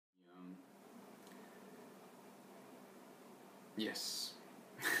Yes.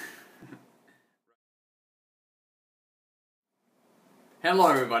 Hello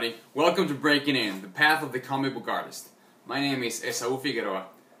everybody, welcome to BreakIN, the path of the comic book artist. My name is Esau Figueroa.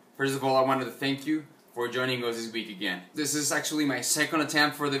 First of all, I wanted to thank you for joining us this week again. This is actually my second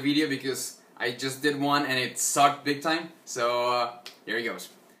attempt for the video because I just did one and it sucked big time. So here it goes.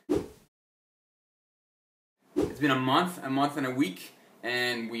 It's been a month and a week,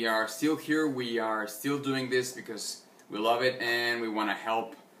 and we are still here. We are still doing this because we love it and we want to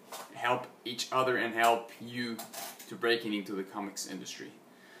help each other and help you to breaking into the comics industry.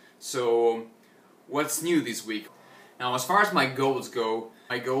 So what's new this week? Now, as far as my goals go,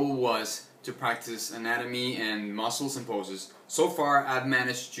 my goal was to practice anatomy and muscles and poses. So far I've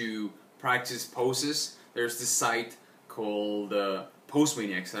managed to practice poses. There's this site called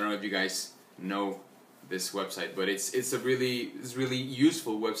Postmaniacs. I don't know if you guys know this website, but it's a really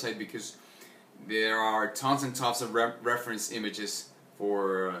useful website because there are tons and tons of reference images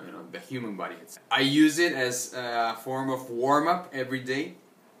for the human body. I use it as a form of warm-up every day.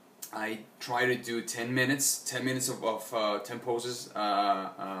 I try to do 10 minutes of 10 poses.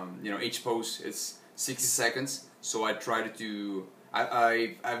 Each pose is 60 seconds. So I try to do.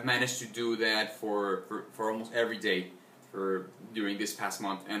 I've managed to do that for almost every day during this past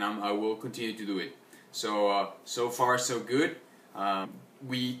month, and I will continue to do it. So so far so good.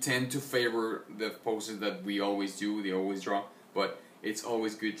 We tend to favor the poses that we always do, we always draw, but it's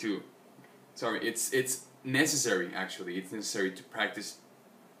always good to. It's necessary actually. It's necessary to practice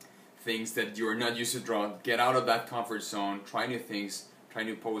things that you're not used to draw. Get out of that comfort zone. Try new things. Try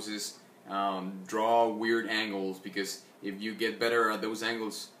new poses. Draw weird angles, because if you get better at those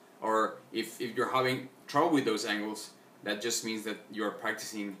angles, or if you're having trouble with those angles, that just means that you're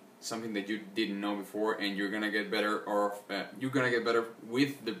practicing something that you didn't know before, and you're gonna get better, or you're gonna get better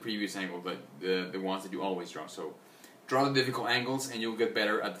with the previous angle, but the ones that you always draw. So draw the difficult angles and you'll get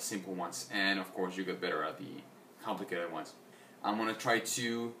better at the simple ones, and of course you get better at the complicated ones. I'm gonna try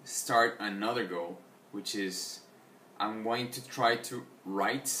to start another goal, which is I'm going to try to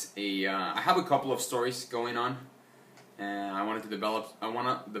write a I have a couple of stories going on, and I want to develop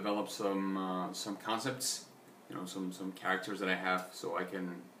some concepts, some characters that I have, so I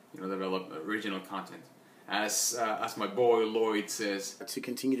can develop original content. As my boy Lloyd says, to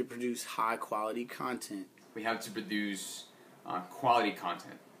continue to produce high quality content, we have to produce quality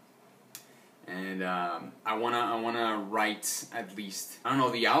content. And I wanna write at least, I don't know,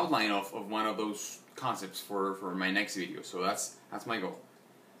 the outline of one of those concepts for my next video. So that's my goal.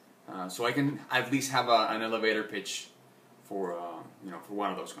 So I can at least have an elevator pitch for for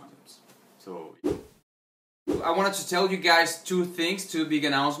one of those concepts. So I wanted to tell you guys two big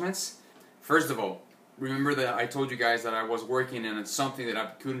announcements. First of all, remember that I told you guys that I was working on something that I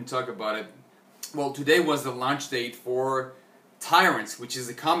couldn't talk about it. Well, today was the launch date for Tyrants, which is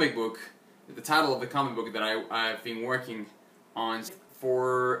the comic book, the title of the comic book that I've been working on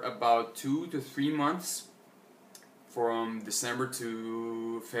for about 2 to 3 months, from December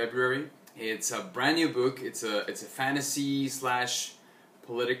to February. It's a brand new book. It's a fantasy /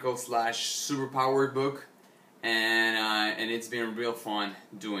 political / superpowered book. And it's been real fun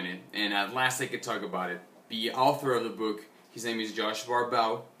doing it, and at last I could talk about it. The author of the book, his name is Josh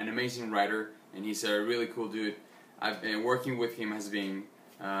Barbow, an amazing writer, and he's a really cool dude. I've been working with him has been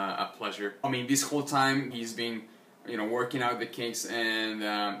a pleasure. I mean, this whole time he's been working out the kinks and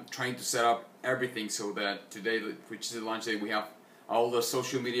trying to set up everything so that today, which is the launch day, we have all the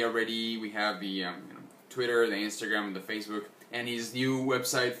social media ready. We have the Twitter, the Instagram, and the Facebook, and his new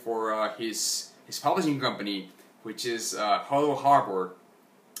website for his publishing company, which is Hollow Harbor,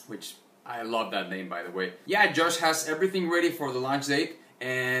 which I love that name, by the way. Yeah, Josh has everything ready for the launch date,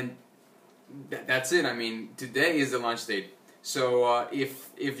 and that's it. I mean, today is the launch date. So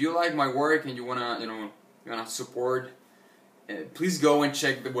if you like my work and you wanna support, please go and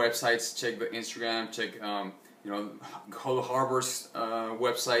check the websites, check the Instagram, check Hollow Harbor's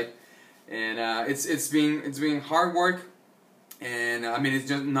website, and it's been hard work. And I mean, it's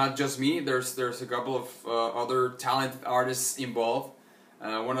not just me. There's a couple of other talented artists involved.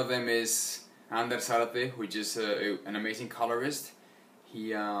 One of them is Anders Zarate, which is an amazing colorist. He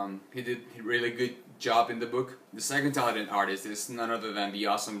did a really good job in the book. The second talented artist is none other than the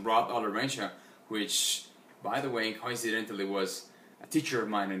awesome Rob Alderensha, which, by the way, coincidentally was a teacher of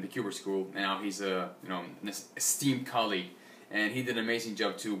mine in the Cuber School, and now he's an esteemed colleague, and he did an amazing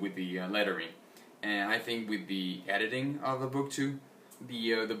job too with the lettering. And I think with the editing of the book too.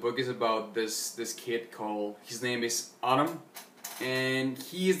 The book is about this kid called, his name is Autumn, and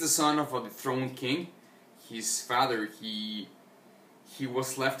he is the son of a dethroned king. His father, he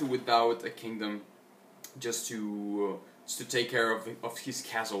was left without a kingdom just to just to take care of his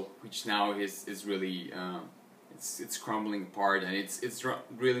castle, which now is really it's crumbling apart, and it's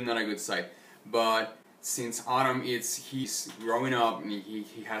really not a good sight. But since Autumn, he's growing up, and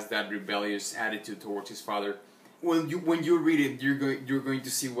he has that rebellious attitude towards his father. When you read it, you're going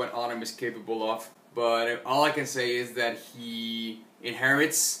to see what Autumn is capable of. But all I can say is that he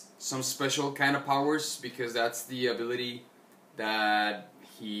inherits some special kind of powers, because that's the ability that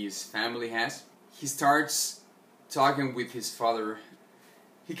his family has. He starts talking with his father.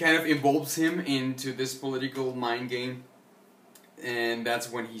 He kind of involves him into this political mind game, and that's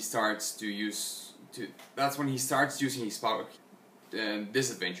when he starts using his power.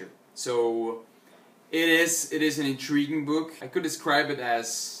 This adventure. So it is an intriguing book. I could describe it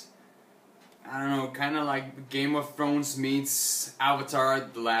as, I don't know, kind of like Game of Thrones meets Avatar: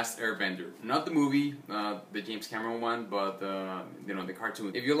 The Last Airbender. Not the movie, the James Cameron one, but the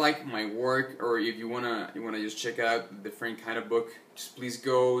cartoon. If you like my work, or if you wanna just check out a different kind of book, just please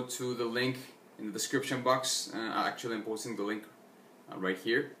go to the link in the description box. Actually, I'm posting the link right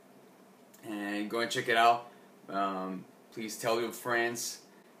here, and go and check it out. Please tell your friends.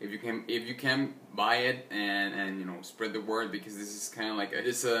 If you can buy it, and spread the word, because this is kind of like it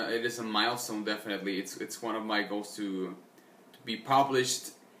is a milestone. Definitely, it's one of my goals to be published.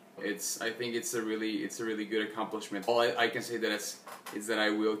 I think it's a really good accomplishment. All I can say is that I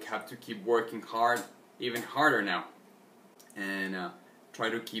will have to keep working hard, even harder now, and try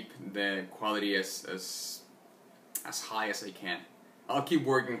to keep the quality as high as I can. I'll keep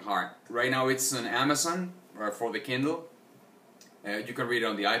working hard. Right now it's on Amazon for the Kindle. You can read it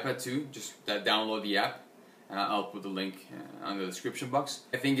on the iPad too. Just download the app. I'll put the link on the description box.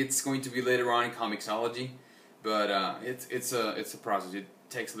 I think it's going to be later on in Comixology, but it's a process. It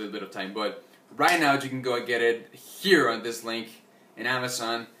takes a little bit of time. But right now you can go and get it here on this link in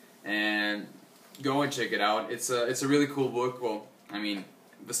Amazon, and go and check it out. It's a really cool book. Well, I mean,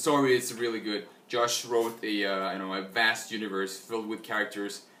 the story is really good. Josh wrote a vast universe filled with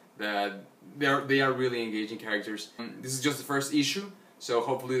characters that they are really engaging characters. This is just the first issue, so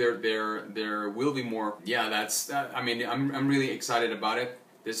hopefully there will be more. Yeah, I mean, I'm really excited about it.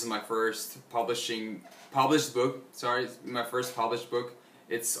 This is my first published book. Sorry, it's my first published book.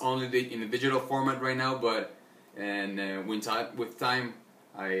 It's only in a digital format right now, but with time,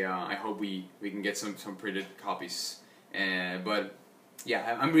 I hope we can get some printed copies. But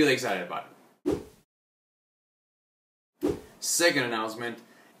yeah, I'm really excited about it. Second announcement.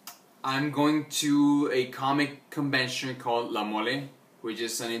 I'm going to a comic convention called La Mole, which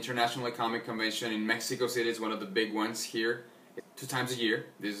is an international comic convention in Mexico City. It's one of the big ones here. 2 times a year.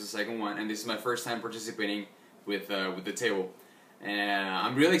 This is the second one, and this is my first time participating with the table. And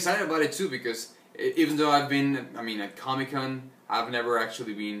I'm really excited about it too, because even though I've been, at ComiCon, I've never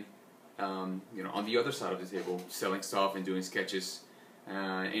actually been, on the other side of the table, selling stuff and doing sketches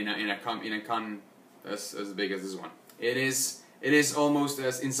in a con as big as this one. It is almost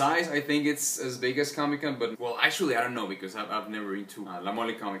as, in size, I think it's as big as Comic-Con, but, well, actually, I don't know, because I've never been to La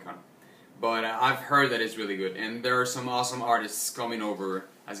Mole Comic-Con. But I've heard that it's really good, and there are some awesome artists coming over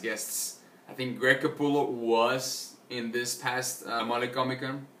as guests. I think Greg Capullo was in this past La Mole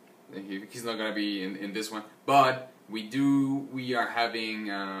Comic-Con. He's not gonna be in this one, but we are having,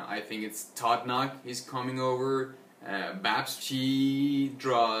 I think it's Todd Knock, he's coming over. Babs, she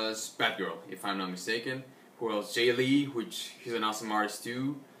draws Batgirl, if I'm not mistaken. Who else? Jay Lee, which he's an awesome artist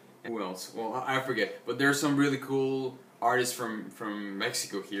too. And who else? Well, I forget. But there's some really cool artists from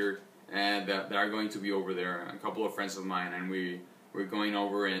Mexico here, and that are going to be over there. A couple of friends of mine, and we're going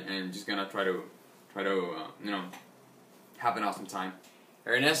over and just gonna try to have an awesome time.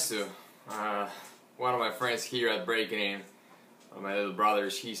 Ernesto, one of my friends here at BreakIN, one of my little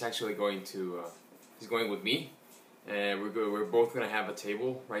brothers, he's actually going to he's going with me. And we're both gonna have a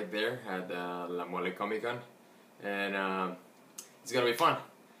table right there at La Mole Comic Con, and it's gonna be fun.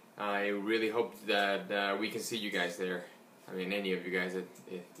 I really hope that we can see you guys there. I mean, any of you guys that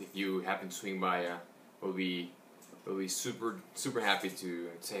if you happen to swing by, will be super happy to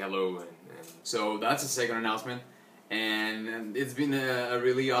say hello. And so that's the second announcement, and it's been a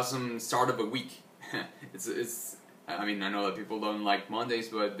really awesome start of a week. I mean, I know that people don't like Mondays,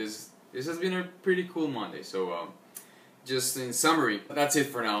 but this has been a pretty cool Monday. So. Just in summary, that's it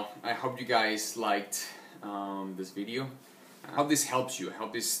for now. I hope you guys liked this video. I hope this helps you. I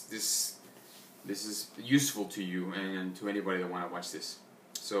hope this is useful to you and to anybody that want to watch this.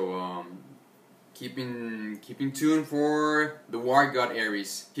 So keeping tuned for the War God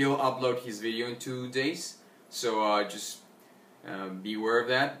Aries. He'll upload his video in 2 days. So just be aware of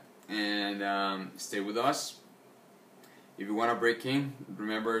that, and stay with us. If you want to break in,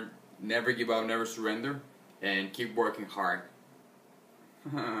 remember, never give up, never surrender. and keep working hard.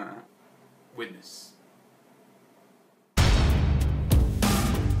 Witness.